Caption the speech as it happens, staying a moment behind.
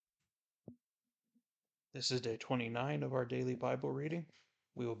This is day 29 of our daily Bible reading.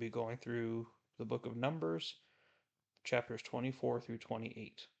 We will be going through the book of Numbers, chapters 24 through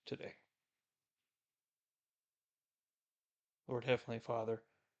 28 today. Lord Heavenly Father,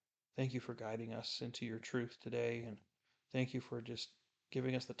 thank you for guiding us into your truth today, and thank you for just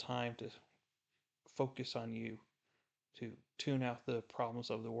giving us the time to focus on you, to tune out the problems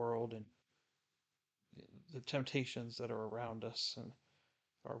of the world and the temptations that are around us and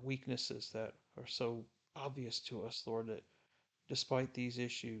our weaknesses that are so obvious to us, Lord, that despite these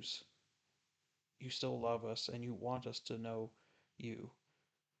issues, you still love us and you want us to know you.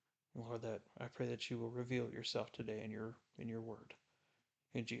 Lord, that I pray that you will reveal yourself today in your word.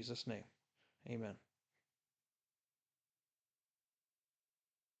 In Jesus' name. Amen.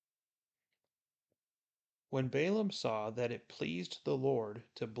 When Balaam saw that it pleased the Lord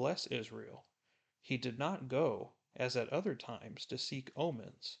to bless Israel, he did not go, as at other times, to seek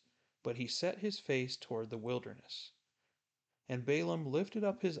omens, but he set his face toward the wilderness. And Balaam lifted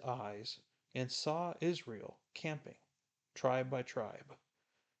up his eyes and saw Israel camping, tribe by tribe,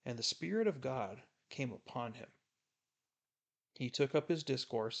 and the Spirit of God came upon him. He took up his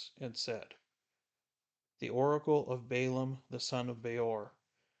discourse and said, The oracle of Balaam the son of Beor,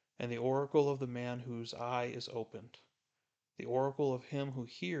 and the oracle of the man whose eye is opened, the oracle of him who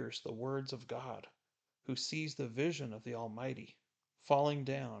hears the words of God, who sees the vision of the Almighty, falling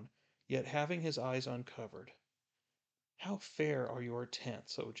down, yet having his eyes uncovered. How fair are your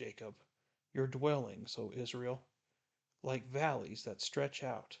tents, O Jacob, your dwellings, O Israel, like valleys that stretch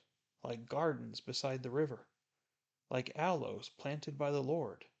out, like gardens beside the river, like aloes planted by the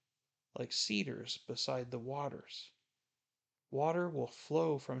Lord, like cedars beside the waters. Water will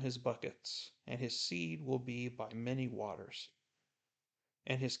flow from his buckets, and his seed will be by many waters.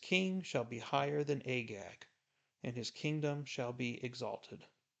 And his king shall be higher than Agag, and his kingdom shall be exalted.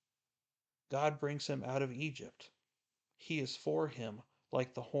 God brings him out of Egypt. He is for him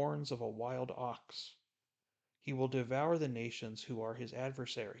like the horns of a wild ox. He will devour the nations who are his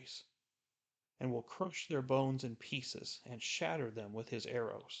adversaries, and will crush their bones in pieces and shatter them with his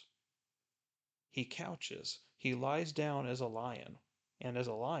arrows. He couches, he lies down as a lion, and as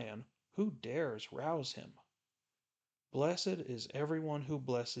a lion, who dares rouse him? Blessed is everyone who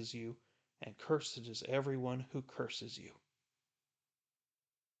blesses you, and cursed is everyone who curses you.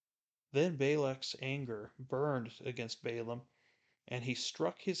 Then Balak's anger burned against Balaam, and he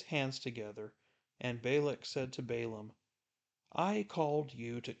struck his hands together, and Balak said to Balaam, I called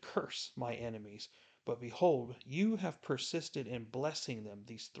you to curse my enemies, but behold, you have persisted in blessing them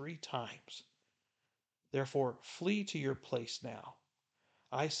these 3 times. Therefore flee to your place now.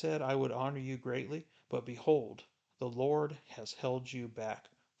 I said I would honor you greatly, but behold, the Lord has held you back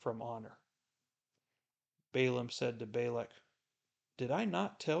from honor. Balaam said to Balak, Did I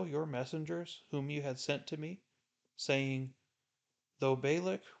not tell your messengers whom you had sent to me, saying, Though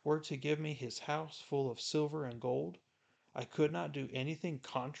Balak were to give me his house full of silver and gold, I could not do anything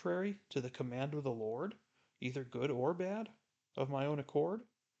contrary to the command of the Lord, either good or bad, of my own accord?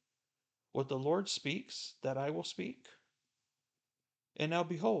 What the Lord speaks, that I will speak. And now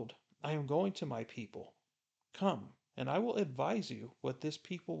behold, I am going to my people. Come, and I will advise you what this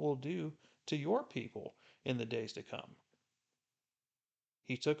people will do to your people in the days to come.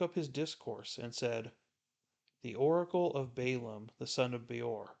 He took up his discourse and said, The oracle of Balaam the son of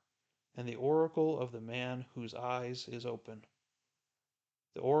Beor, and the oracle of the man whose eyes is open,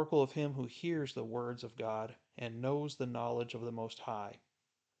 the oracle of him who hears the words of God and knows the knowledge of the Most High,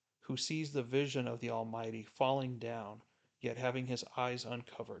 who sees the vision of the Almighty falling down, yet having his eyes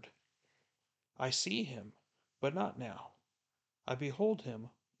uncovered. I see him, but not now. I behold him,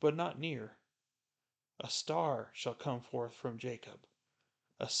 but not near. A star shall come forth from Jacob.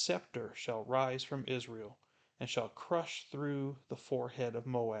 A scepter shall rise from Israel, and shall crush through the forehead of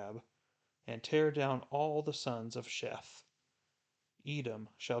Moab, and tear down all the sons of Sheth. Edom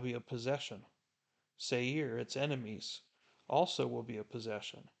shall be a possession. Seir, its enemies, also will be a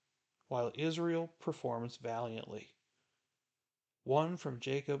possession, while Israel performs valiantly. One from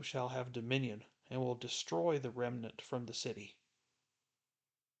Jacob shall have dominion, and will destroy the remnant from the city.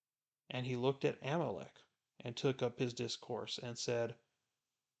 And he looked at Amalek, and took up his discourse, and said,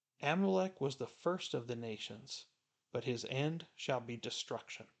 Amalek was the first of the nations, but his end shall be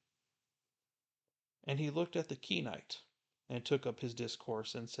destruction. And he looked at the Kenite, and took up his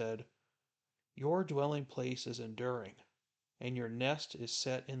discourse, and said, Your dwelling place is enduring, and your nest is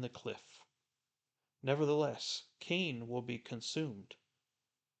set in the cliff. Nevertheless, Cain will be consumed.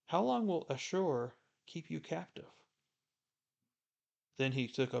 How long will Ashur keep you captive? Then he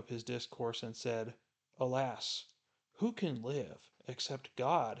took up his discourse and said, Alas, who can live except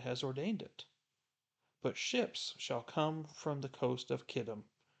God has ordained it? But ships shall come from the coast of Kittim,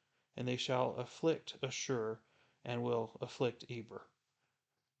 and they shall afflict Ashur, and will afflict Eber.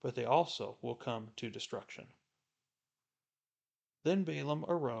 But they also will come to destruction. Then Balaam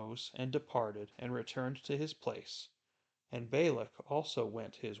arose and departed and returned to his place, and Balak also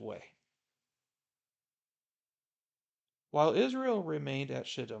went his way. While Israel remained at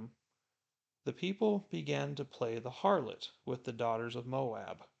Shittim, the people began to play the harlot with the daughters of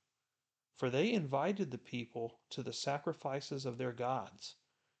Moab, for they invited the people to the sacrifices of their gods,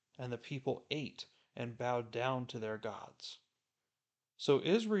 and the people ate and bowed down to their gods. So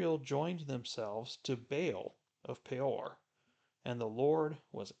Israel joined themselves to Baal of Peor, and the Lord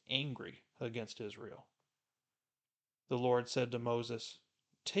was angry against Israel. The Lord said to Moses,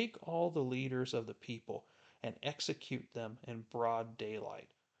 "Take all the leaders of the people and execute them in broad daylight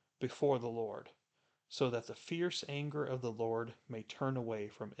before the Lord, so that the fierce anger of the Lord may turn away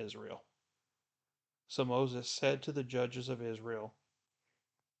from Israel." So Moses said to the judges of Israel,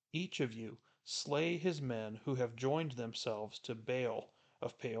 "Each of you slay his men who have joined themselves to Baal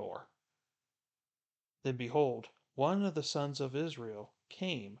of Peor." Then behold, one of the sons of Israel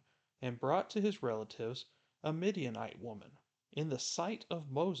came and brought to his relatives a Midianite woman, in the sight of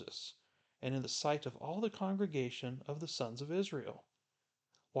Moses, and in the sight of all the congregation of the sons of Israel,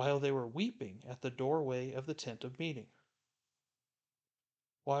 while they were weeping at the doorway of the tent of meeting.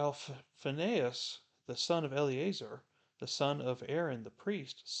 While Phinehas, the son of Eleazar, the son of Aaron the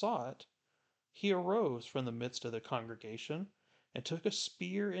priest, saw it, he arose from the midst of the congregation, and took a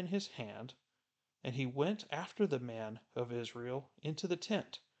spear in his hand, and he went after the man of Israel into the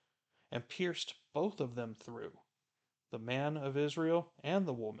tent, and pierced both of them through, the man of Israel and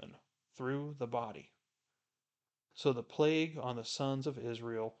the woman, through the body. So the plague on the sons of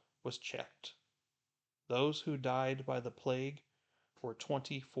Israel was checked. Those who died by the plague were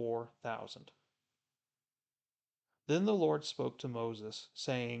 24,000. Then the Lord spoke to Moses,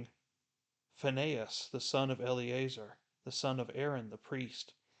 saying, "Phinehas, the son of Eleazar, the son of Aaron the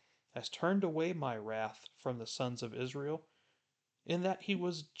priest, has turned away my wrath from the sons of Israel, in that he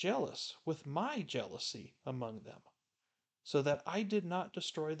was jealous with my jealousy among them, so that I did not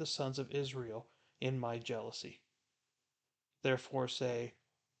destroy the sons of Israel in my jealousy. Therefore say,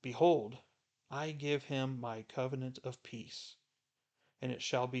 Behold, I give him my covenant of peace, and it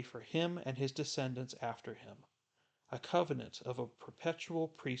shall be for him and his descendants after him, a covenant of a perpetual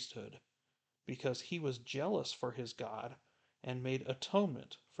priesthood, because he was jealous for his God, and made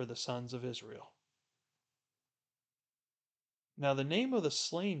atonement for the sons of Israel." Now the name of the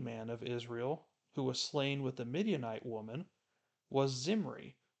slain man of Israel, who was slain with the Midianite woman, was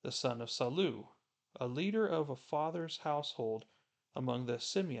Zimri, the son of Salu, a leader of a father's household among the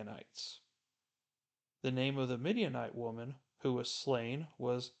Simeonites. The name of the Midianite woman who was slain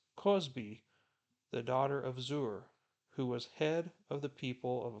was Cosbi, the daughter of Zur, who was head of the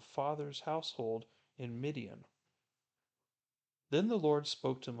people of a father's household in Midian. Then the Lord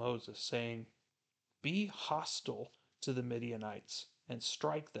spoke to Moses, saying, "Be hostile to the Midianites, and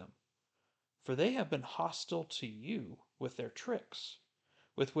strike them, for they have been hostile to you with their tricks,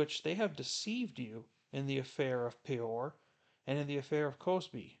 with which they have deceived you in the affair of Peor, and in the affair of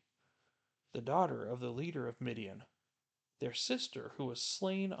Cosbi, the daughter of the leader of Midian, their sister, who was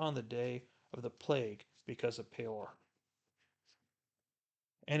slain on the day of the plague because of Peor."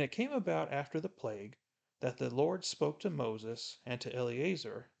 And it came about after the plague that the Lord spoke to Moses and to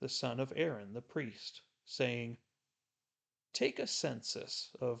Eleazar the son of Aaron the priest, saying, "Take a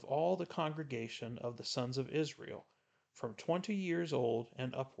census of all the congregation of the sons of Israel, from 20 years old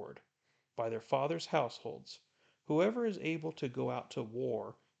and upward, by their fathers' households, whoever is able to go out to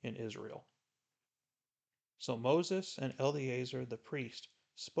war in Israel." So Moses and Eleazar the priest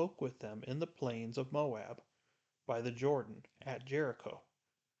spoke with them in the plains of Moab, by the Jordan, at Jericho,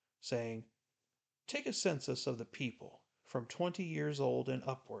 saying, "Take a census of the people, from 20 years old and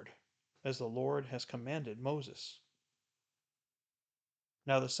upward, as the Lord has commanded Moses."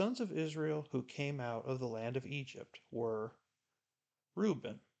 Now the sons of Israel who came out of the land of Egypt were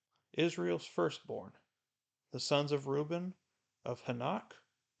Reuben, Israel's firstborn, the sons of Reuben, of Hanok,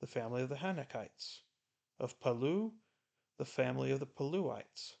 the family of the Hanokites, of Palu, the family of the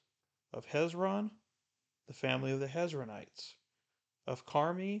Paluites, of Hezron, the family of the Hezronites, of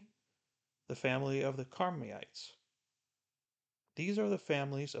Carmi, the family of the Carmiites. These are the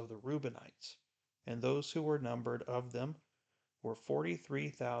families of the Reubenites, and those who were numbered of them were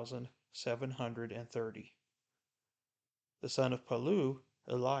 43,730. The son of Palu,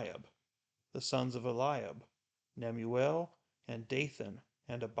 Eliab. The sons of Eliab, Nemuel, and Dathan,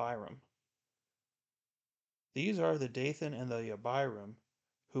 and Abiram. These are the Dathan and the Abiram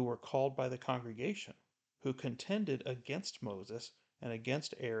who were called by the congregation, who contended against Moses and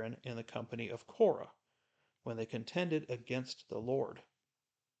against Aaron in the company of Korah, when they contended against the Lord.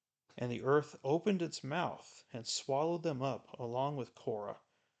 And the earth opened its mouth and swallowed them up along with Korah,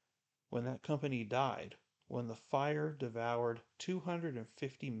 when that company died, when the fire devoured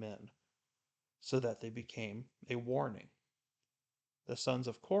 250 men, so that they became a warning. The sons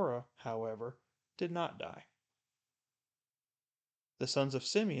of Korah, however, did not die. The sons of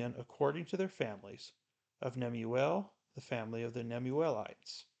Simeon, according to their families: of Nemuel, the family of the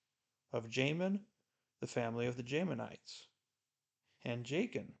Nemuelites; of Jamin, the family of the Jaminites; and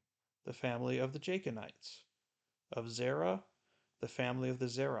Jachin, the family of the Jachinites; of Zerah, the family of the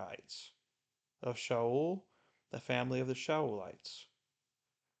Zerahites; of Shaul, the family of the Shaulites.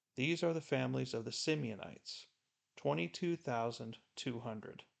 These are the families of the Simeonites,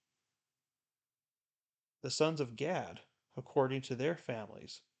 22,200. The sons of Gad, according to their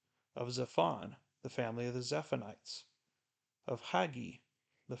families: of Zephon, the family of the Zephonites; of Haggi,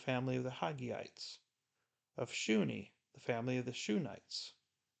 the family of the Haggiites; of Shuni, the family of the Shunites;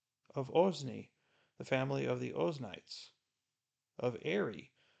 of Ozni, the family of the Oznites; of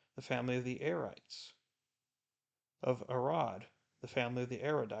Eri, the family of the Erites; of Arad, the family of the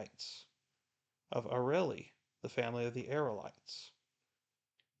Aradites; of Areli, the family of the Arelites.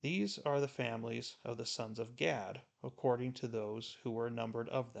 These are the families of the sons of Gad, according to those who were numbered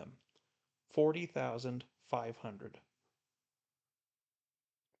of them, 40,500.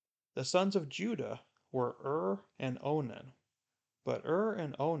 The sons of Judah were and Onan, but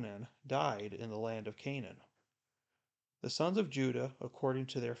and Onan died in the land of Canaan. The sons of Judah, according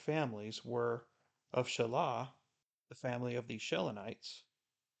to their families, were: of Shelah, the family of the Shelonites;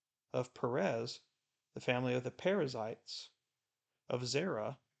 of Perez, the family of the Perizzites; of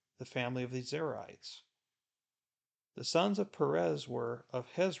Zerah, the family of the Zerahites. The sons of Perez were: of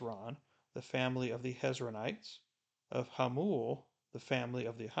Hezron, the family of the Hezronites; of Hamul, the family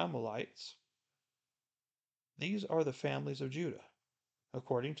of the Hamulites. These are the families of Judah,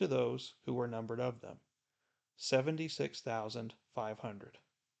 according to those who were numbered of them, 76,500.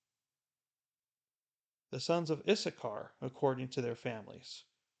 The sons of Issachar, according to their families: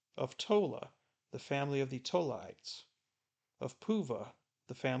 of Tola, the family of the Tolaites; of Puvah,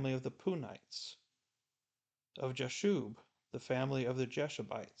 the family of the Punites; of Jashub, the family of the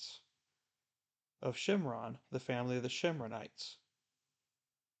Jeshubites; of Shimron, the family of the Shimronites.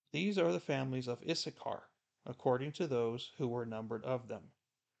 These are the families of Issachar, according to those who were numbered of them,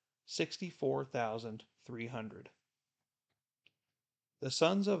 64,300. The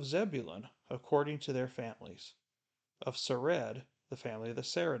sons of Zebulun, according to their families: of Sered, the family of the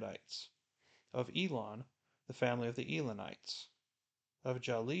Seredites; of Elon, the family of the Elonites; of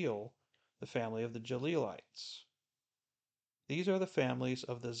Jaleel, the family of the Jaleelites. These are the families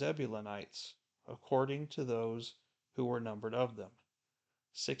of the Zebulunites, according to those who were numbered of them,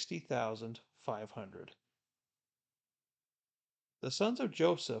 60,500. The sons of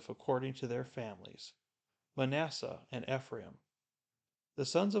Joseph, according to their families: Manasseh and Ephraim. The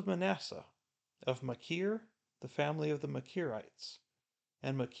sons of Manasseh: of Machir, the family of the Machirites;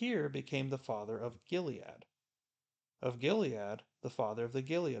 and Machir became the father of Gilead; of Gilead, the father of the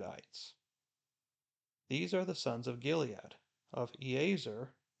Gileadites. These are the sons of Gilead: of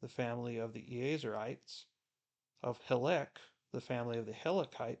Ezer, the family of the Ezerites; of Helek, the family of the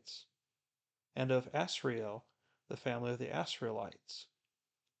Helekites; and of Asriel, the family of the Asrielites;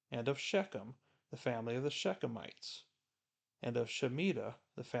 and of Shechem, the family of the Shechemites; and of Shemida,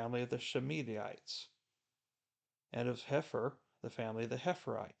 the family of the Shemidaites; and of Hepher, the family of the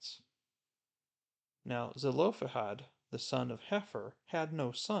Hepherites. Now Zelophehad, the son of Hepher, had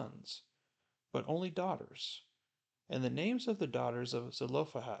no sons, but only daughters. And the names of the daughters of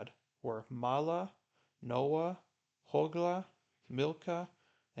Zelophehad were Mahlah, Noah, Hoglah, Milcah,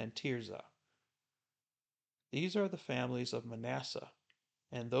 and Tirzah. These are the families of Manasseh,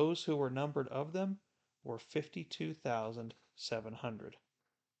 and those who were numbered of them were 52,700.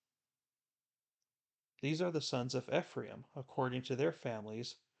 These are the sons of Ephraim, according to their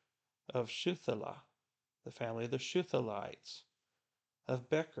families: of Shuthelah, the family of the Shuthalites; of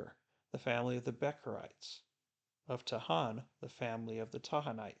Becher, the family of the Becherites; of Tahan, the family of the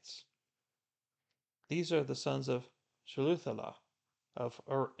Tahanites. These are the sons of Sheluthalah; of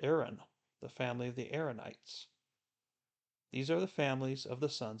Aaron, the family of the Aaronites. These are the families of the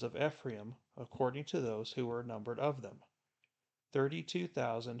sons of Ephraim, according to those who were numbered of them,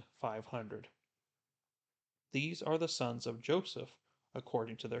 32,500. These are the sons of Joseph,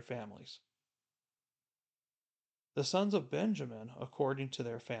 according to their families. The sons of Benjamin, according to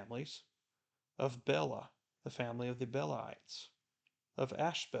their families: of Bela, the family of the Belaites; of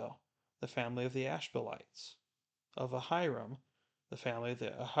Ashbel, the family of the Ashbelites. Of Ahiram, the family of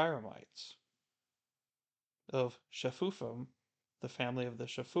the Ahiramites. Of Shephupham, the family of the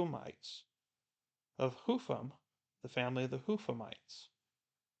Shephumites. Of Hupham, the family of the Huphamites.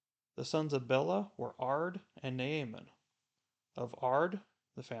 The sons of Bela were Ard and Naaman. Of Ard,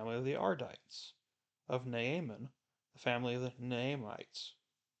 the family of the Ardites. Of Naaman, the family of the Naamites.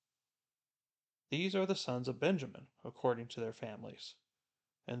 These are the sons of Benjamin, according to their families.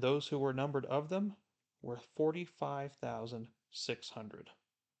 And those who were numbered of them were 45,600.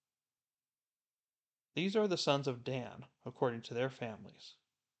 These are the sons of Dan, according to their families.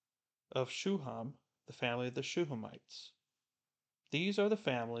 Of Shuham, the family of the Shuhamites. These are the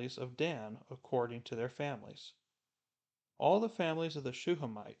families of Dan, according to their families. All the families of the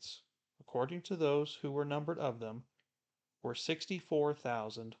Shuhamites, according to those who were numbered of them, were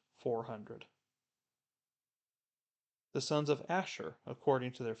 64,400. The sons of Asher,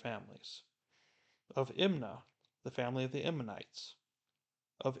 according to their families. Of Imnah, the family of the Imnites.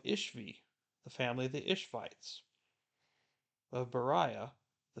 Of Ishvi, the family of the Ishvites. Of Beriah,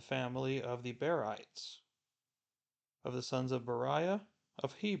 the family of the Berites. Of the sons of Beriah,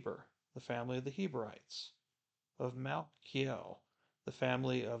 of Heber, the family of the Heberites. Of Malchiel, the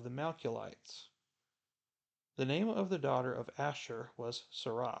family of the Malchielites. The name of the daughter of Asher was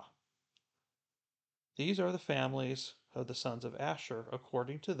Sarah. These are the families of the sons of Asher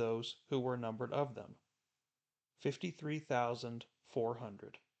according to those who were numbered of them,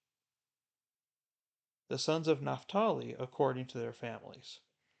 53,400. The sons of Naphtali according to their families.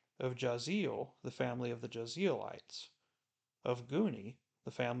 Of Jaziel, the family of the Jazielites. Of Guni,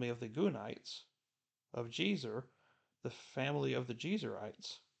 the family of the Gunites. Of Jezer, the family of the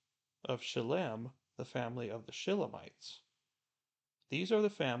Jezerites. Of Shillem, the family of the Shillemites. These are the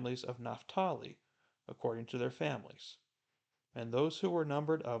families of Naphtali, according to their families. And those who were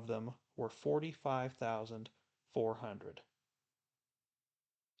numbered of them were 45,400.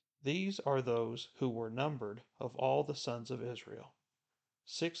 These are those who were numbered of all the sons of Israel,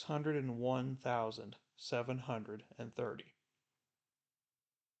 601,730.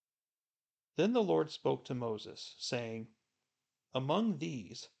 Then the Lord spoke to Moses, saying, Among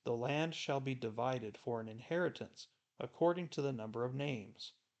these the land shall be divided for an inheritance according to the number of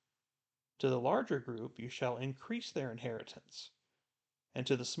names. To the larger group you shall increase their inheritance, and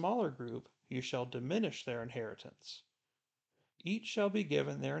to the smaller group you shall diminish their inheritance. Each shall be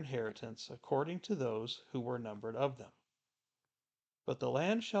given their inheritance according to those who were numbered of them. But the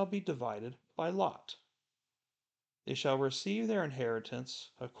land shall be divided by lot. They shall receive their inheritance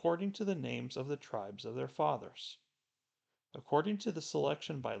according to the names of the tribes of their fathers. According to the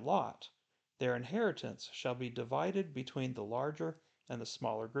selection by lot, their inheritance shall be divided between the larger and the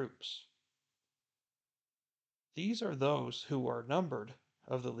smaller groups. These are those who are numbered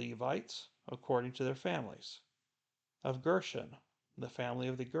of the Levites according to their families. Of Gershon, the family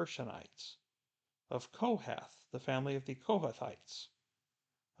of the Gershonites. Of Kohath, the family of the Kohathites.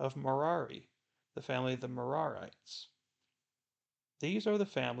 Of Merari, the family of the Merarites. These are the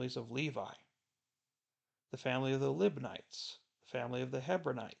families of Levi. The family of the Libnites, the family of the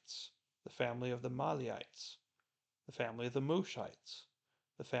Hebronites, the family of the Malites, the family of the Mushites,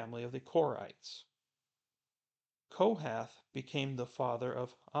 the family of the Korites. Kohath became the father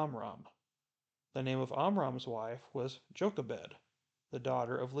of Amram. The name of Amram's wife was Jochebed, the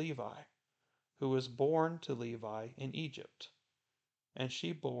daughter of Levi, who was born to Levi in Egypt. And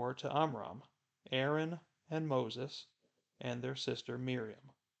she bore to Amram Aaron and Moses and their sister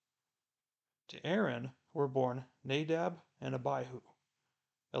Miriam. To Aaron were born Nadab and Abihu,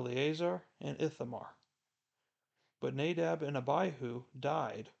 Eleazar and Ithamar. But Nadab and Abihu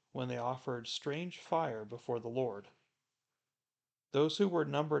died when they offered strange fire before the Lord. Those who were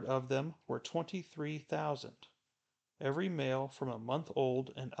numbered of them were 23,000, every male from a month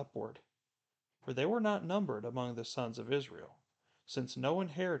old and upward. For they were not numbered among the sons of Israel, since no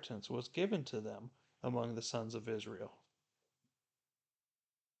inheritance was given to them among the sons of Israel.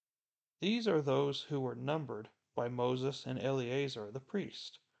 These are those who were numbered by Moses and Eleazar the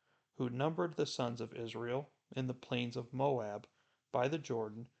priest, who numbered the sons of Israel in the plains of Moab by the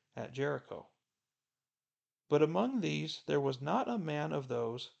Jordan at Jericho. But among these there was not a man of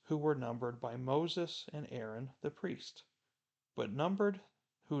those who were numbered by Moses and Aaron the priest, but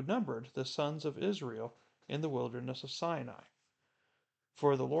who numbered the sons of Israel in the wilderness of Sinai.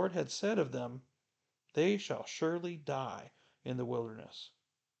 For the Lord had said of them, They shall surely die in the wilderness.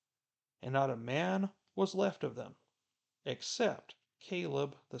 And not a man was left of them, except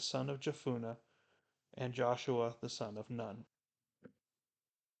Caleb the son of Jephunneh and Joshua the son of Nun.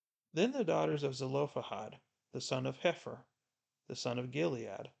 Then the daughters of Zelophehad, the son of Hepher, the son of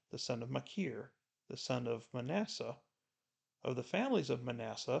Gilead, the son of Machir, the son of Manasseh, of the families of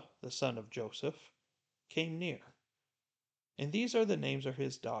Manasseh, the son of Joseph, came near. And these are the names of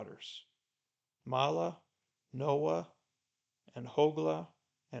his daughters: Mahlah, Noah, and Hoglah,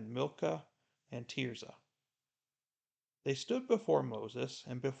 and Milcah, and Tirzah. They stood before Moses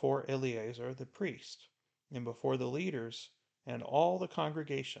and before Eleazar the priest, and before the leaders and all the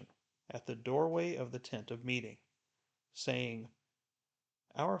congregation at the doorway of the tent of meeting, saying,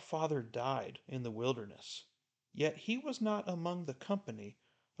 Our father died in the wilderness, yet he was not among the company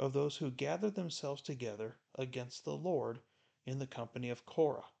of those who gathered themselves together against the Lord in the company of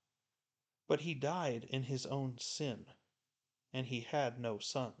Korah. But he died in his own sin, and he had no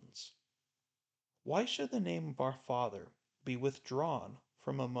sons. Why should the name of our father be withdrawn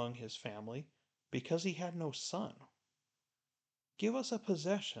from among his family, because he had no son? Give us a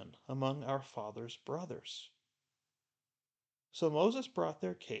possession among our father's brothers. So Moses brought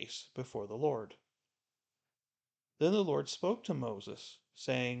their case before the Lord. Then the Lord spoke to Moses,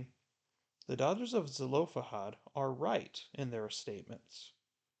 saying, The daughters of Zelophehad are right in their statements.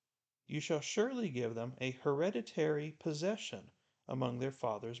 You shall surely give them a hereditary possession among their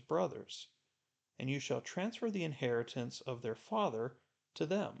father's brothers, and you shall transfer the inheritance of their father to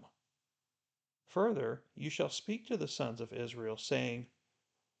them. Further, you shall speak to the sons of Israel, saying,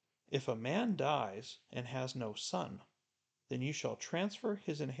 If a man dies and has no son, then you shall transfer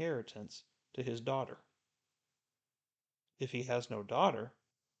his inheritance to his daughter. If he has no daughter,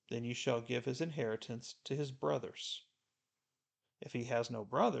 then you shall give his inheritance to his brothers. If he has no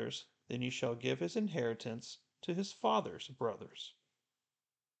brothers, then you shall give his inheritance to his father's brothers.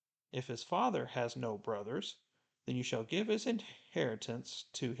 If his father has no brothers, then you shall give his inheritance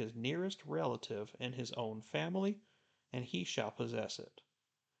to his nearest relative in his own family, and he shall possess it.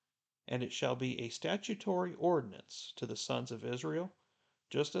 And it shall be a statutory ordinance to the sons of Israel,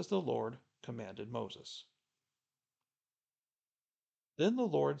 just as the Lord commanded Moses. Then the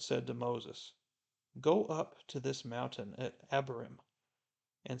Lord said to Moses, Go up to this mountain at Abarim,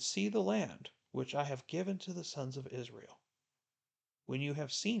 and see the land which I have given to the sons of Israel. When you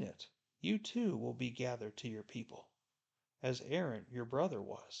have seen it, you too will be gathered to your people, as Aaron your brother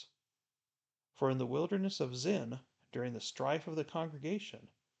was. For in the wilderness of Zin, during the strife of the congregation,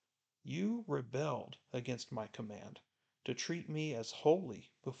 you rebelled against my command to treat me as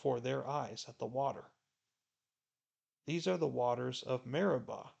holy before their eyes at the water. These are the waters of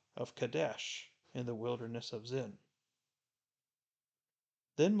Meribah of Kadesh in the wilderness of Zin.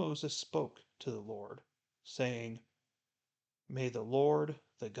 Then Moses spoke to the Lord, saying, May the Lord,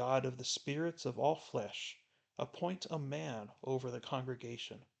 the God of the spirits of all flesh, appoint a man over the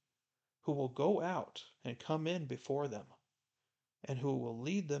congregation, who will go out and come in before them, and who will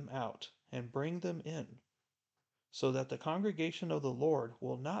lead them out and bring them in, so that the congregation of the Lord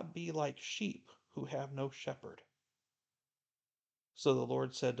will not be like sheep who have no shepherd. So the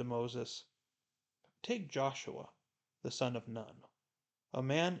Lord said to Moses, Take Joshua, the son of Nun, a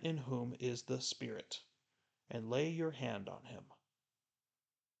man in whom is the Spirit, and lay your hand on him,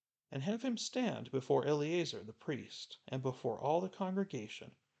 and have him stand before Eleazar the priest, and before all the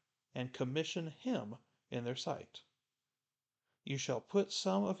congregation, and commission him in their sight. You shall put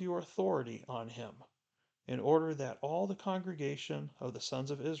some of your authority on him, in order that all the congregation of the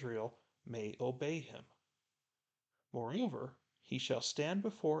sons of Israel may obey him. Moreover, he shall stand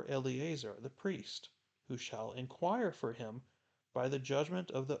before Eleazar the priest, who shall inquire for him by the judgment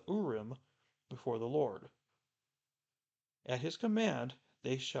of the Urim before the Lord. At his command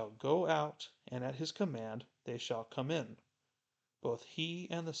they shall go out, and at his command they shall come in, both he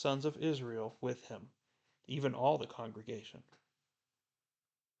and the sons of Israel with him, even all the congregation.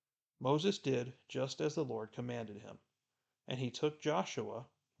 Moses did just as the Lord commanded him, and he took Joshua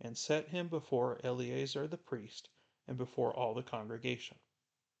and set him before Eleazar the priest and before all the congregation.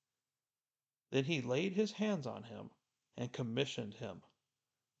 Then he laid his hands on him and commissioned him,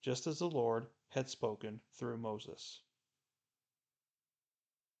 just as the Lord had spoken through Moses.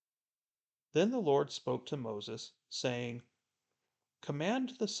 Then the Lord spoke to Moses, saying,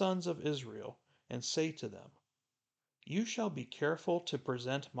 Command the sons of Israel, and say to them, You shall be careful to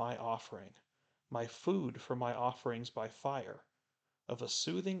present my offering, my food for my offerings by fire, of a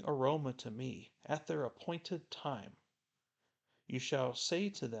soothing aroma to me at their appointed time. You shall say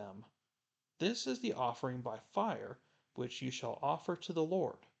to them, This is the offering by fire which you shall offer to the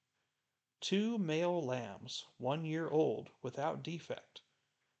Lord: 2 male lambs 1 year old without defect,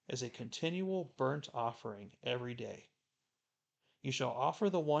 as a continual burnt offering every day. You shall offer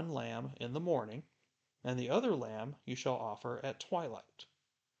the one lamb in the morning, and the other lamb you shall offer at twilight.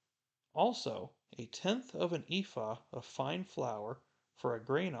 Also 1/10 of an ephah of fine flour for a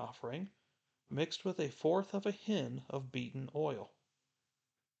grain offering, mixed with a fourth of a hin of beaten oil.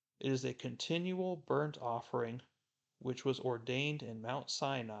 It is a continual burnt offering which was ordained in Mount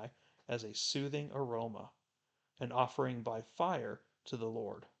Sinai as a soothing aroma, an offering by fire to the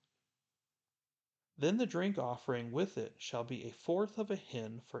Lord. Then the drink offering with it shall be a fourth of a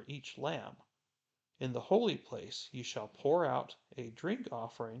hin for each lamb. In the holy place ye shall pour out a drink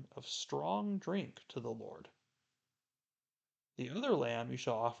offering of strong drink to the Lord. The other lamb you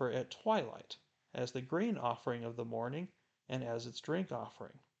shall offer at twilight, as the grain offering of the morning, and as its drink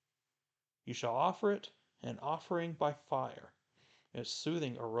offering. You shall offer it an offering by fire, a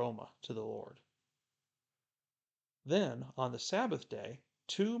soothing aroma to the Lord. Then, on the Sabbath day,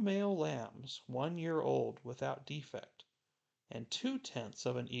 2 male lambs 1 year old without defect, and 2/10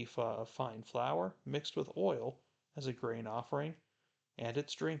 of an ephah of fine flour mixed with oil as a grain offering, and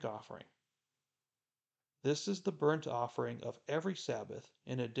its drink offering. This is the burnt offering of every Sabbath,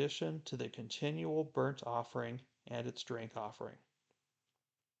 in addition to the continual burnt offering and its drink offering.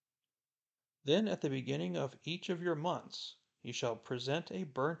 Then at the beginning of each of your months ye shall present a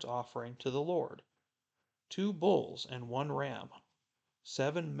burnt offering to the Lord, 2 bulls and 1 ram,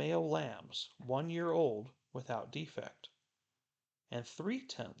 7 male lambs 1 year old without defect, and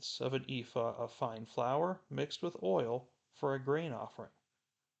 3/10 of an ephah of fine flour mixed with oil for a grain offering.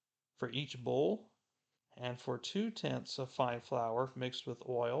 For each bull, and for 2/10 of fine flour mixed with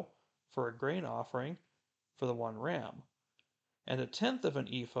oil for a grain offering for the 1 ram, and 1/10 of an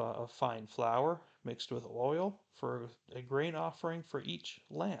ephah of fine flour mixed with oil for a grain offering for each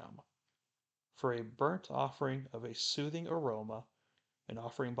lamb, for a burnt offering of a soothing aroma, an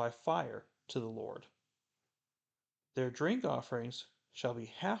offering by fire to the Lord. Their drink offerings shall be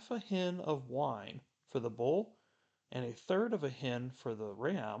half a hin of wine for the bull, and a third of a hin for the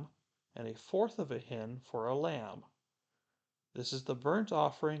ram, and a fourth of a hin for a lamb. This is the burnt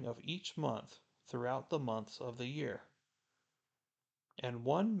offering of each month throughout the months of the year. And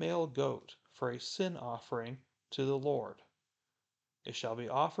 1 male goat for a sin offering to the Lord. It shall be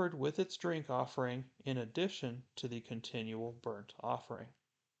offered with its drink offering in addition to the continual burnt offering.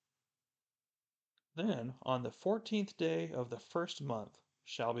 Then on the 14th day of the first month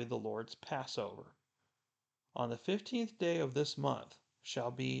shall be the Lord's Passover. On the 15th day of this month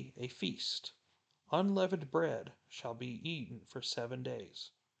shall be a feast. Unleavened bread shall be eaten for 7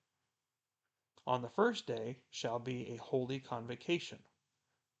 days. On the first day shall be a holy convocation.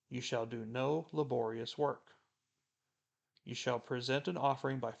 You shall do no laborious work. You shall present an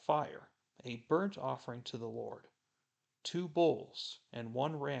offering by fire, a burnt offering to the Lord, 2 bulls and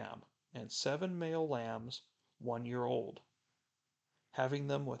 1 ram, and 7 male lambs 1 year old, having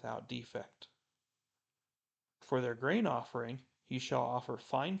them without defect. For their grain offering ye shall offer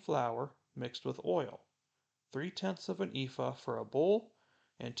fine flour mixed with oil, 3/10 of an ephah for a bull,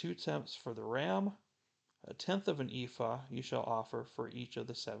 and 2/10 for the ram. 1/10 of an ephah you shall offer for each of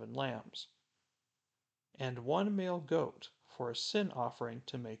the 7 lambs. And 1 male goat for a sin offering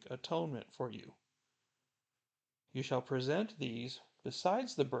to make atonement for you. You shall present these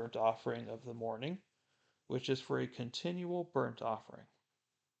besides the burnt offering of the morning, which is for a continual burnt offering.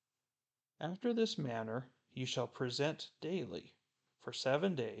 After this manner you shall present daily, for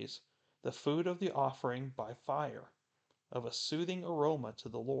 7 days, the food of the offering by fire, of a soothing aroma to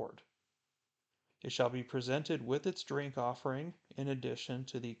the Lord. It shall be presented with its drink offering in addition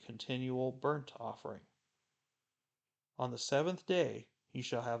to the continual burnt offering. On the 7th day you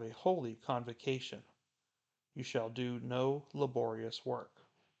shall have a holy convocation. You shall do no laborious work.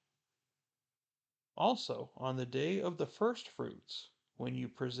 Also, on the day of the first fruits, when you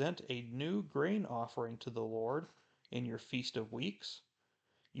present a new grain offering to the Lord in your feast of weeks,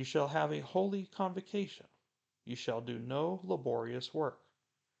 you shall have a holy convocation. You shall do no laborious work.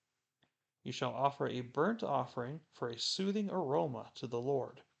 You shall offer a burnt offering for a soothing aroma to the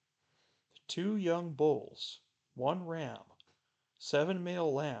Lord, 2 young bulls, 1 ram, 7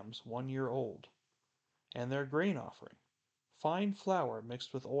 male lambs 1 year old, and their grain offering, fine flour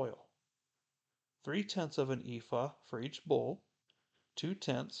mixed with oil, 3/10 of an ephah for each bull,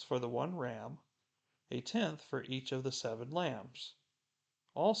 2/10 for the 1 ram, a tenth for each of the 7 lambs,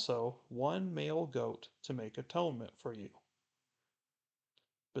 also 1 male goat to make atonement for you.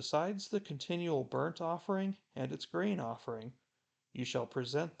 Besides the continual burnt offering and its grain offering, you shall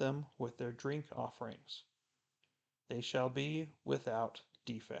present them with their drink offerings. They shall be without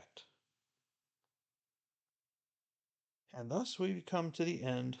defect. And thus we come to the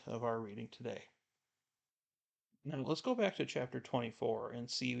end of our reading today. Now let's go back to chapter 24 and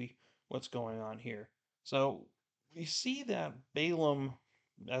see what's going on here. So we see that Balaam,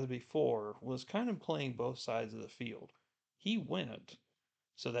 as before, was kind of playing both sides of the field. He went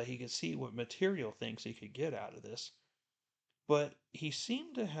so that he could see what material things he could get out of this. But he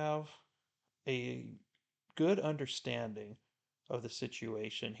seemed to have a good understanding of the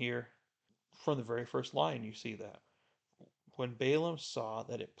situation here. From the very first line, you see that. When Balaam saw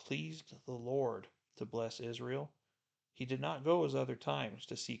that it pleased the Lord to bless Israel, he did not go as other times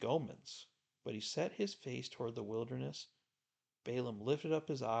to seek omens, but he set his face toward the wilderness. Balaam lifted up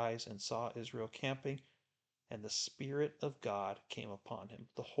his eyes and saw Israel camping, and the Spirit of God came upon him.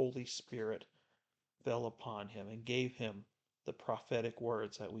 The Holy Spirit fell upon him and gave him the prophetic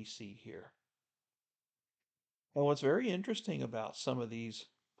words that we see here. And what's very interesting about some of these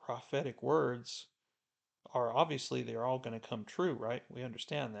prophetic words are obviously they're all going to come true, right? We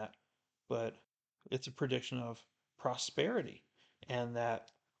understand that. But it's a prediction of prosperity and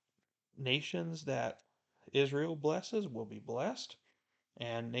that nations that Israel blesses will be blessed,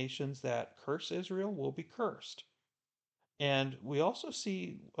 and nations that curse Israel will be cursed. And we also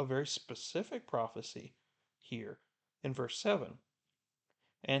see a very specific prophecy here in verse 7.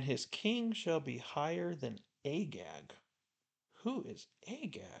 And his king shall be higher than Agag. Who is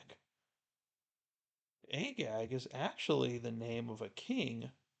Agag? Agag is actually the name of a king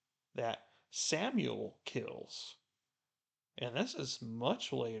that Samuel kills. And this is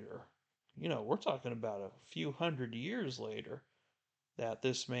much later. We're talking about a few hundred years later that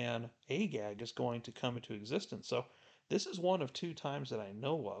this man Agag is going to come into existence. So this is one of two times that I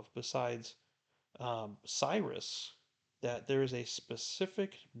know of, besides Cyrus, that there is a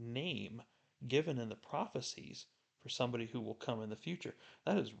specific name given in the prophecies for somebody who will come in the future.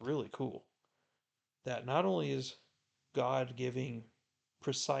 That is really cool. That not only is God giving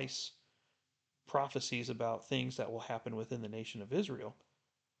precise prophecies about things that will happen within the nation of Israel,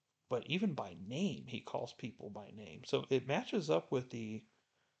 but even by name, he calls people by name. So it matches up with the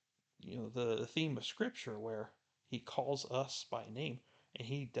theme of Scripture where he calls us by name and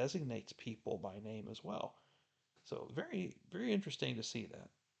he designates people by name as well. So very, very interesting to see that.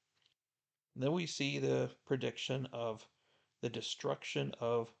 And then we see the prediction of the destruction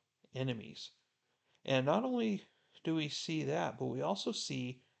of enemies. And not only do we see that, but we also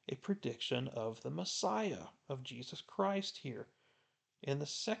see a prediction of the Messiah, of Jesus Christ here in the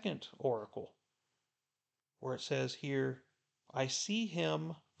second oracle, where it says here, I see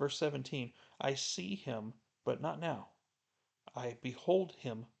him, verse 17, I see him, but not now. I behold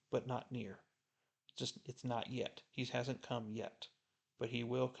him, but not near. It's not yet. He hasn't come yet, but he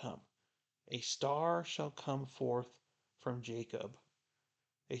will come. A star shall come forth from Jacob.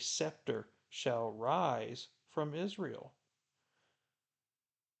 A scepter shall rise from Israel.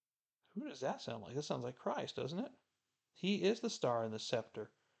 Who does that sound like? That sounds like Christ, doesn't it? He is the star and the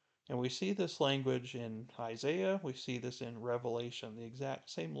scepter. And we see this language in Isaiah, we see this in Revelation, the exact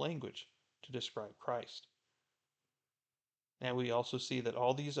same language to describe Christ. And we also see that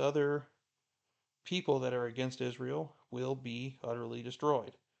all these other people that are against Israel will be utterly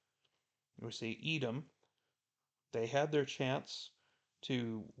destroyed. We see Edom, they had their chance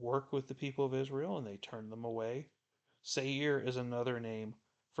to work with the people of Israel and they turned them away. Seir is another name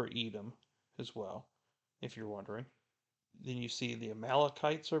for Edom as well, if you're wondering. Then you see the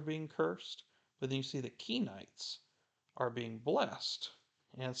Amalekites are being cursed, but then you see the Kenites are being blessed.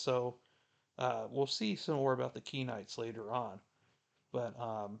 And so we'll see some more about the Kenites later on, but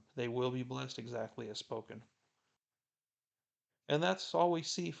they will be blessed exactly as spoken. And that's all we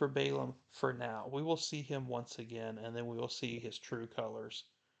see for Balaam for now. We will see him once again, and then we will see his true colors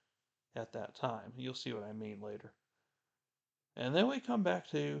at that time. You'll see what I mean later. And then we come back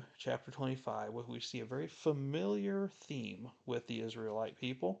to chapter 25, where we see a very familiar theme with the Israelite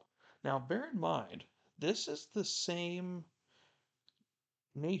people. Now, bear in mind, this is the same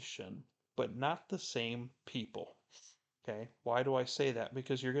nation, but not the same people. Okay, why do I say that?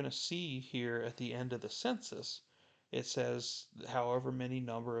 Because you're going to see here at the end of the census, it says however many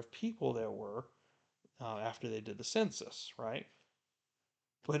number of people there were after they did the census, right?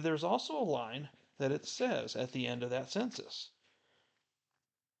 But there's also a line that it says at the end of that census.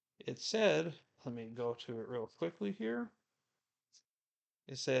 It said, let me go to it real quickly here.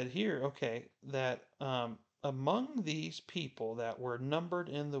 It said here, okay, that among these people that were numbered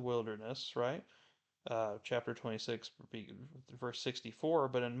in the wilderness, right? Chapter 26, verse 64,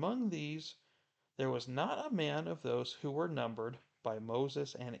 but among these there was not a man of those who were numbered by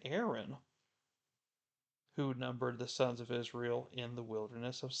Moses and Aaron, who numbered the sons of Israel in the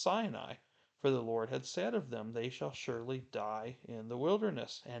wilderness of Sinai. For the Lord had said of them, they shall surely die in the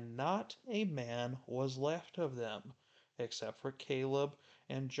wilderness, and not a man was left of them, except for Caleb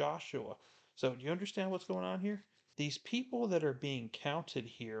and Joshua. So, do you understand what's going on here? These people that are being counted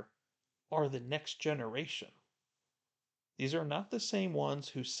here are the next generation. These are not the same ones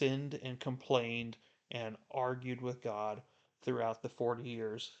who sinned and complained and argued with God throughout the 40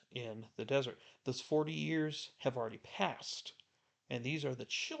 years in the desert. Those 40 years have already passed, and these are the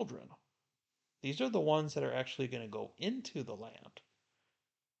children. These are the ones that are actually going to go into the land.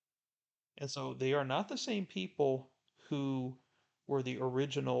 And so they are not the same people who were the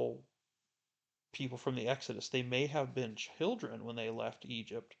original people from the Exodus. They may have been children when they left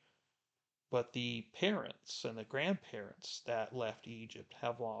Egypt, but the parents and the grandparents that left Egypt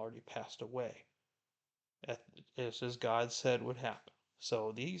have already passed away, as God said would happen.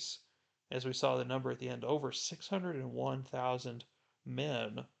 So these, as we saw the number at the end, over 601,000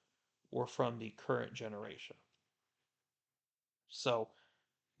 men were from the current generation. So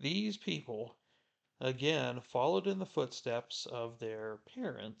these people, again, followed in the footsteps of their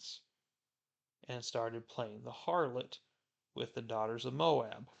parents and started playing the harlot with the daughters of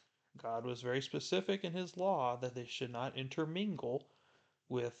Moab. God was very specific in his law that they should not intermingle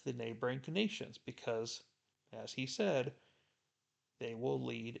with the neighboring nations because, as he said, they will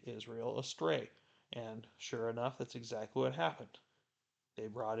lead Israel astray. And sure enough, that's exactly what happened. They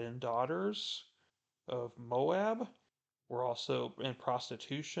brought in daughters of Moab. Were also, and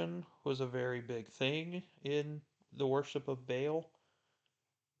prostitution was a very big thing in the worship of Baal.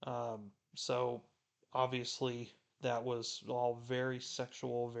 So obviously that was all very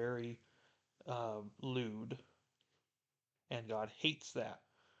sexual, very lewd, and God hates that.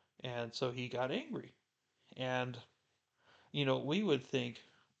 And so he got angry. And, we would think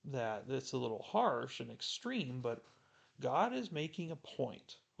that it's a little harsh and extreme, but God is making a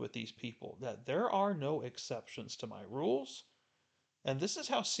point with these people that there are no exceptions to my rules. And this is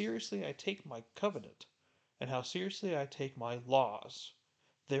how seriously I take my covenant and how seriously I take my laws.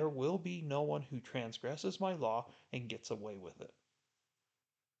 There will be no one who transgresses my law and gets away with it.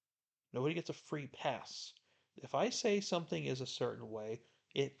 Nobody gets a free pass. If I say something is a certain way,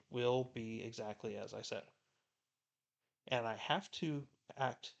 it will be exactly as I said. And I have to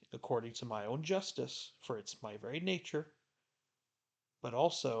act according to my own justice, for it's my very nature. But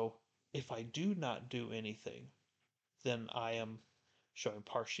also, if I do not do anything, then I am showing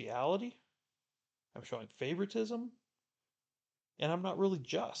partiality, I'm showing favoritism, and I'm not really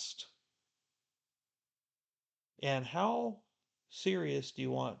just. And how serious do you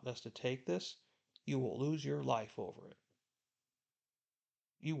want us to take this? You will lose your life over it.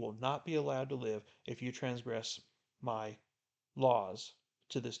 You will not be allowed to live if you transgress my laws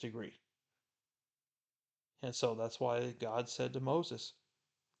to this degree. And so that's why God said to Moses,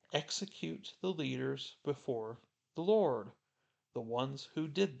 execute the leaders before the Lord, the ones who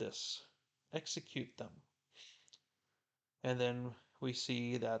did this. Execute them. And then we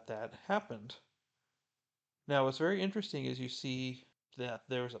see that that happened. Now, what's very interesting is you see that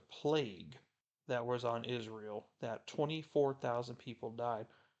there was a plague that was on Israel, that 24,000 people died.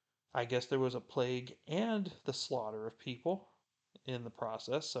 I guess there was a plague and the slaughter of people in the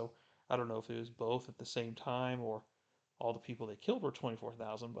process. So I don't know if it was both at the same time or all the people they killed were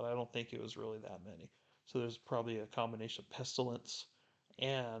 24,000, but I don't think it was really that many. So there's probably a combination of pestilence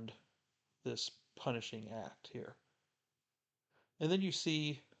and this punishing act here. And then you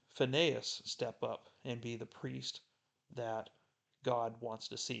see Phinehas step up and be the priest that God wants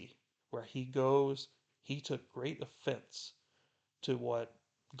to see. Where he goes, he took great offense to what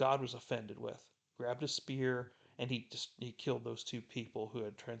God was offended with. Grabbed a spear and he killed those two people who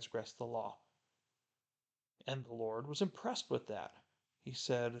had transgressed the law. And the Lord was impressed with that. He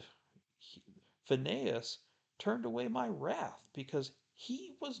said, Phinehas turned away my wrath because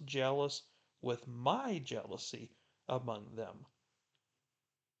he was jealous with my jealousy among them,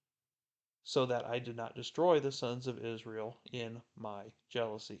 so that I did not destroy the sons of Israel in my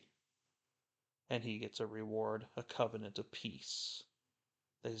jealousy. And he gets a reward, a covenant of peace.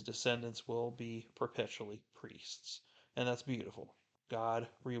 His descendants will be perpetually priests. And that's beautiful. God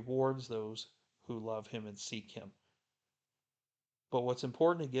rewards those who love him and seek him. But what's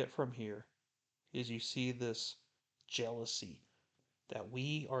important to get from here is you see this jealousy, that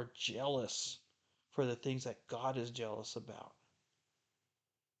we are jealous for the things that God is jealous about.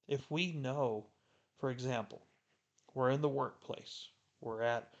 If we know, for example, we're in the workplace, we're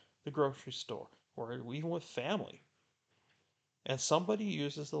at the grocery store, or even with family, and somebody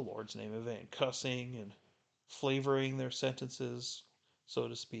uses the Lord's name in vain, cussing and flavoring their sentences, so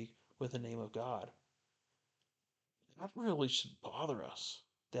to speak, with the name of God. That really should bother us.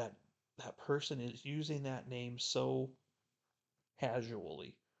 That that person is using that name so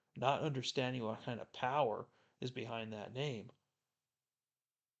casually, not understanding what kind of power is behind that name.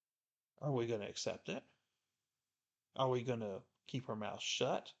 Are we going to accept it? Are we going to keep our mouths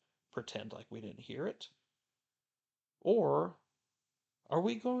shut, pretend like we didn't hear it? Or are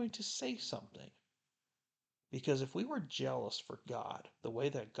we going to say something? Because if we were jealous for God, the way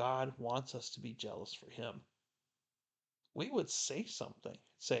that God wants us to be jealous for Him, we would say something.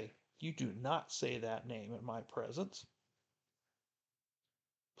 Say, you do not say that name in my presence.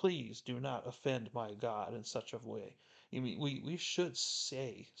 Please do not offend my God in such a way. I mean, we should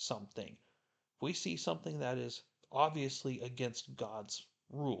say something. If we see something that is obviously against God's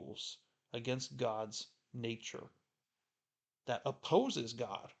rules, against God's nature, that opposes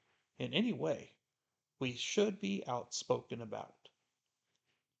God in any way, we should be outspoken about it.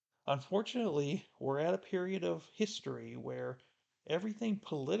 Unfortunately, we're at a period of history where everything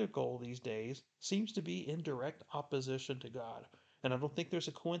political these days seems to be in direct opposition to God. And I don't think there's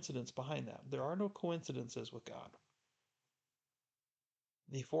a coincidence behind that. There are no coincidences with God.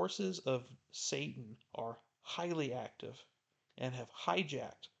 The forces of Satan are highly active and have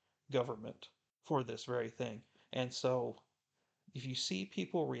hijacked government for this very thing. And so, if you see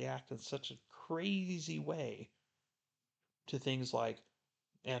people react in such a crazy way to things like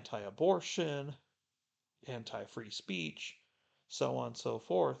anti abortion, anti free speech, so on and so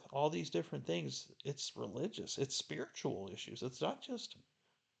forth, all these different things, it's religious, it's spiritual issues. It's not just,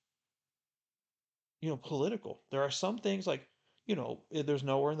 political. There are some things like, there's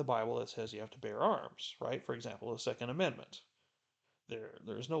nowhere in the Bible that says you have to bear arms, right? For example, the Second Amendment.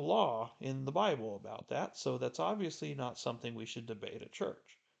 There's no law in the Bible about that, so that's obviously not something we should debate at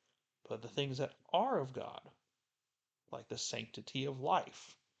church. But the things that are of God, like the sanctity of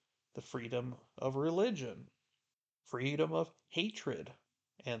life, the freedom of religion, freedom of hatred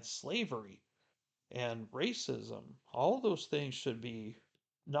and slavery and racism, all those things should be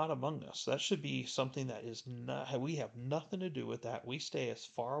not among us. That should be something that is not, we have nothing to do with that. We stay as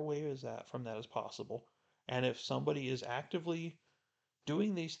far away as that from that as possible. And if somebody is actively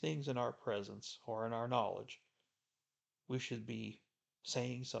doing these things in our presence or in our knowledge, we should be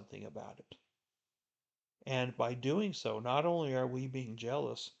saying something about it. And by doing so, not only are we being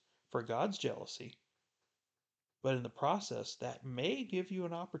jealous for God's jealousy, but in the process, that may give you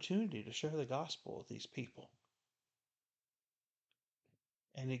an opportunity to share the gospel with these people.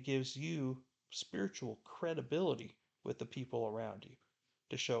 And it gives you spiritual credibility with the people around you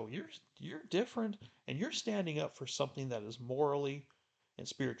to show you're different and you're standing up for something that is morally and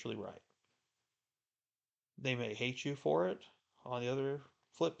spiritually right. They may hate you for it on the other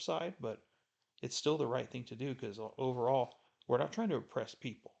flip side, but it's still the right thing to do because overall, we're not trying to oppress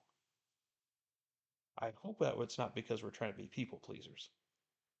people. I hope that it's not because we're trying to be people pleasers.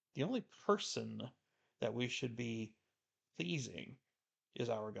 The only person that we should be pleasing is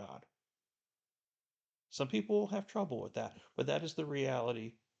our God. Some people have trouble with that, but that is the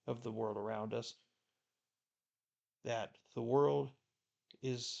reality of the world around us, that the world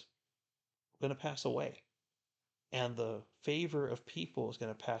is going to pass away, and the favor of people is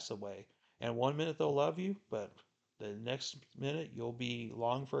going to pass away. And one minute they'll love you, but the next minute you'll be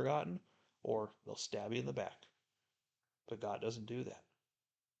long forgotten, or they'll stab you in the back. But God doesn't do that.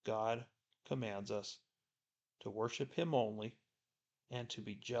 God commands us to worship Him only and to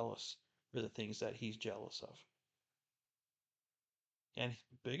be jealous for the things that He's jealous of. And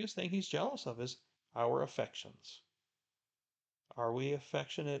the biggest thing He's jealous of is our affections. Are we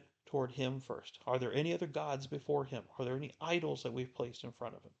affectionate toward Him first? Are there any other gods before Him? Are there any idols that we've placed in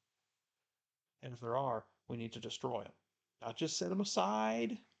front of Him? And if there are, we need to destroy them. Not just set them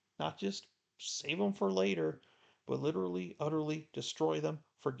aside, not just save them for later, but literally, utterly destroy them,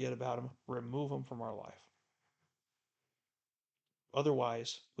 forget about them, remove them from our life.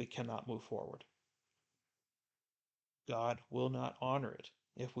 Otherwise, we cannot move forward. God will not honor it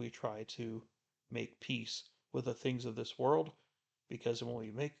if we try to make peace with the things of this world, because when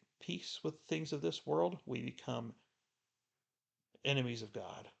we make peace with things of this world, we become enemies of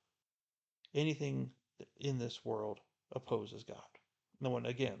God. Anything in this world opposes God. Now,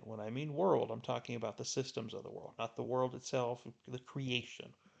 when I mean world, I'm talking about the systems of the world, not the world itself, the creation.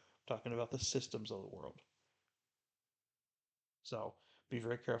 I'm talking about the systems of the world. So be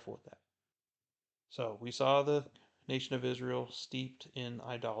very careful with that. So we saw the nation of Israel steeped in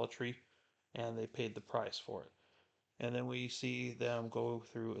idolatry, and they paid the price for it. And then we see them go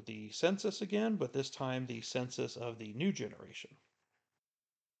through the census again, but this time the census of the new generation.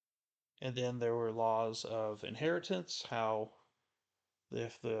 And then there were laws of inheritance, how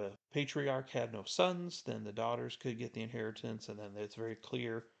if the patriarch had no sons, then the daughters could get the inheritance. And then it's very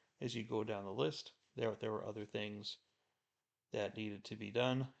clear as you go down the list, there were other things that needed to be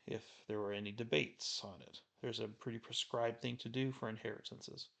done if there were any debates on it. There's a pretty prescribed thing to do for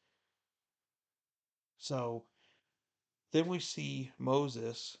inheritances. So then we see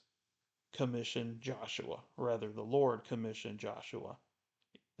Moses commissioned Joshua. Rather, the Lord commissioned Joshua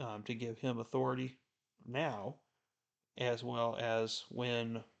to give him authority now, as well as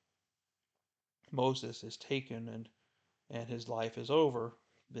when Moses is taken and his life is over,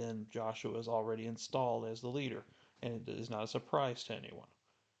 then Joshua is already installed as the leader, and it is not a surprise to anyone.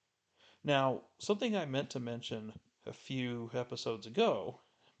 Now, something I meant to mention a few episodes ago,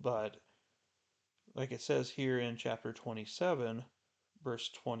 but like it says here in chapter 27, verse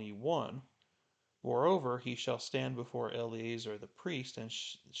 21, moreover, he shall stand before Eleazar the priest and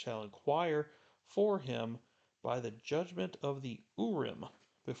shall inquire for him by the judgment of the Urim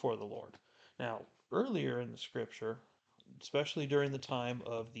before the Lord. Now, earlier in the scripture, especially during the time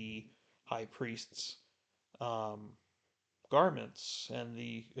of the high priest's um, garments and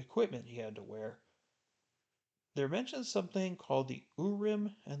the equipment he had to wear, there mentions something called the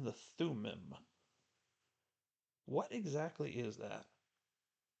Urim and the Thummim. What exactly is that?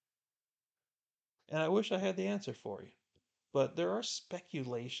 And I wish I had the answer for you. But there are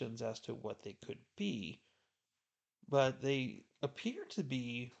speculations as to what they could be, but they appear to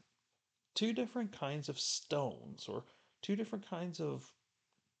be two different kinds of stones or two different kinds of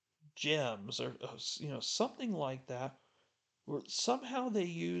gems or something like that, where somehow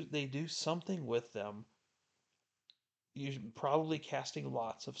they do something with them, probably casting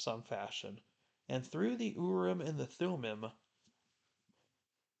lots of some fashion, and through the Urim and the Thummim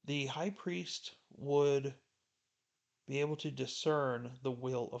the high priest would be able to discern the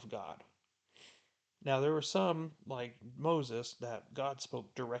will of God. Now, there were some, like Moses, that God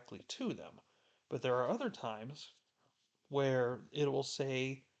spoke directly to them, but there are other times where it will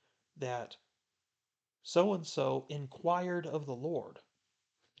say that so and so inquired of the Lord.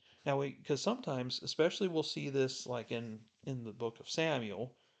 Now, because sometimes, especially we'll see this like in the book of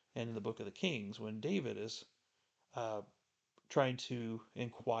Samuel and in the book of the Kings, when David is uh, trying to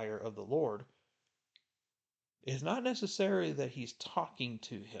inquire of the Lord, it's not necessarily that he's talking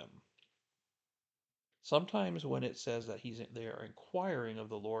to him. Sometimes when it says that they are inquiring of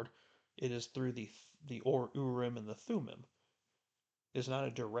the Lord, it is through the Urim and the Thummim. It's not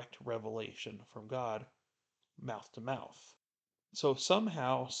a direct revelation from God, mouth to mouth. So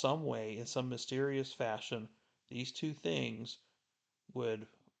somehow, some way, in some mysterious fashion, these two things would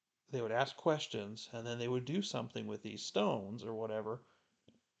they would ask questions, and then they would do something with these stones or whatever,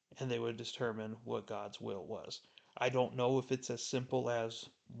 and they would determine what God's will was. I don't know if it's as simple as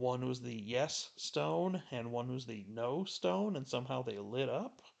one was the yes stone and one was the no stone, and somehow they lit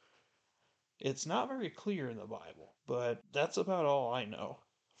up. It's not very clear in the Bible, but that's about all I know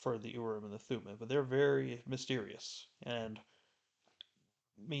for the Urim and the Thummim. But they're very mysterious, and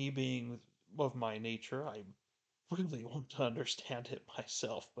me being of my nature, I really want to understand it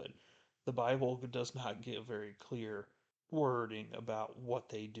myself, but the Bible does not give very clear wording about what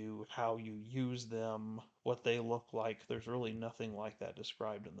they do, how you use them, what they look like. There's really nothing like that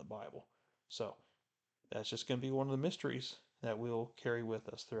described in the Bible. So that's just going to be one of the mysteries that we'll carry with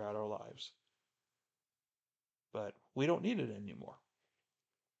us throughout our lives. But we don't need it anymore.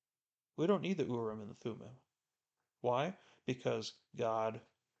 We don't need the Urim and the Thummim. Why? Because God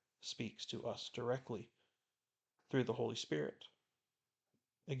speaks to us directly through the Holy Spirit.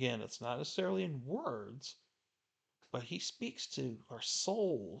 Again, it's not necessarily in words, but He speaks to our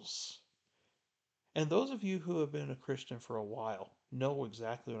souls. And those of you who have been a Christian for a while know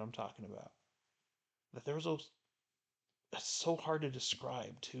exactly what I'm talking about. That there's those, that's so hard to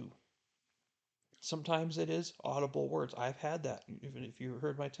describe too. Sometimes it is audible words. I've had that, even if you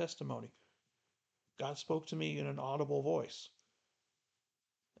heard my testimony. God spoke to me in an audible voice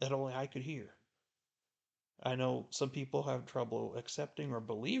that only I could hear. I know some people have trouble accepting or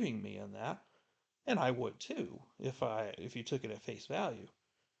believing me in that, and I would too if you took it at face value.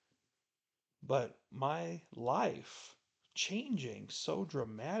 But my life changing so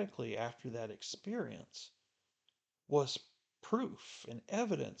dramatically after that experience was proof and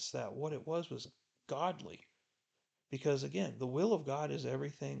evidence that what it was godly. Because again, the will of God is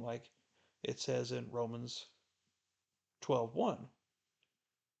everything like it says in Romans 12:1. It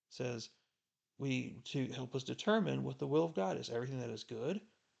says we to help us determine what the will of God is, everything that is good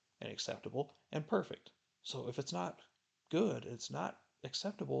and acceptable and perfect. So if it's not good, it's not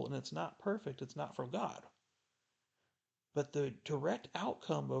acceptable, and it's not perfect, it's not from God. But the direct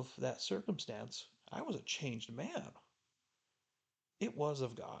outcome of that circumstance, I was a changed man. It was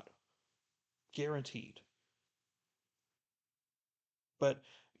of God, guaranteed. But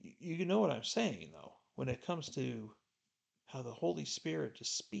you know what I'm saying, though, when it comes to how the Holy Spirit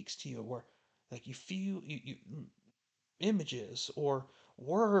just speaks to you, where like you feel images or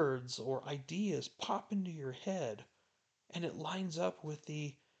words or ideas pop into your head, and it lines up with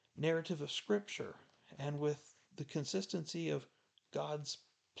narrative of Scripture and with the consistency of God's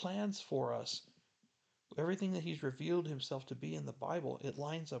plans for us, everything that He's revealed Himself to be in the Bible, it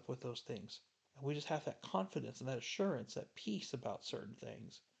lines up with those things. And we just have that confidence and that assurance, that peace about certain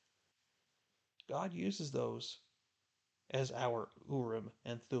things. God uses those as our Urim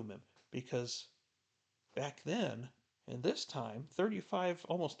and Thummim because back then, in this time,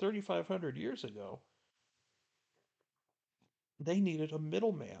 almost 3,500 years ago, they needed a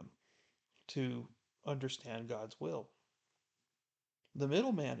middleman to understand God's will. The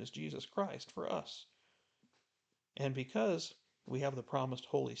middleman is Jesus Christ for us. And because we have the promised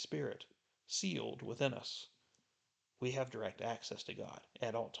Holy Spirit sealed within us, we have direct access to God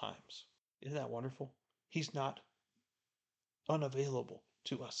at all times. Isn't that wonderful? He's not unavailable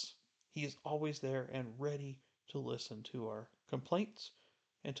to us. He is always there and ready to listen to our complaints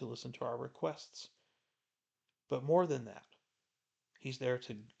and to listen to our requests. But more than that, He's there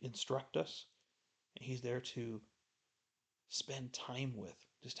to instruct us, and He's there to spend time with,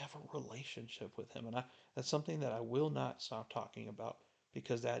 just have a relationship with Him. And that's something that I will not stop talking about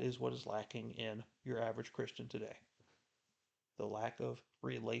because that is what is lacking in your average Christian today. The lack of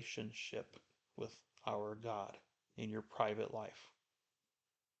relationship with our God in your private life.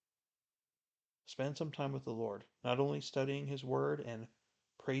 Spend some time with the Lord, not only studying His Word and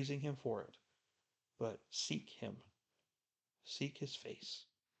praising Him for it, but seek Him, seek His face.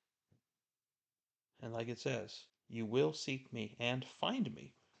 And like it says, you will seek me and find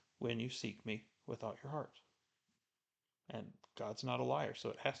me when you seek me with all your heart. And God's not a liar, so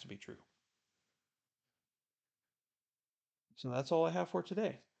it has to be true. So that's all I have for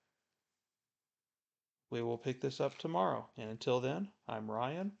today. We will pick this up tomorrow. And until then, I'm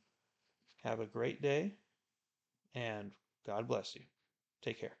Ryan. Have a great day, and God bless you.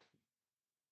 Take care.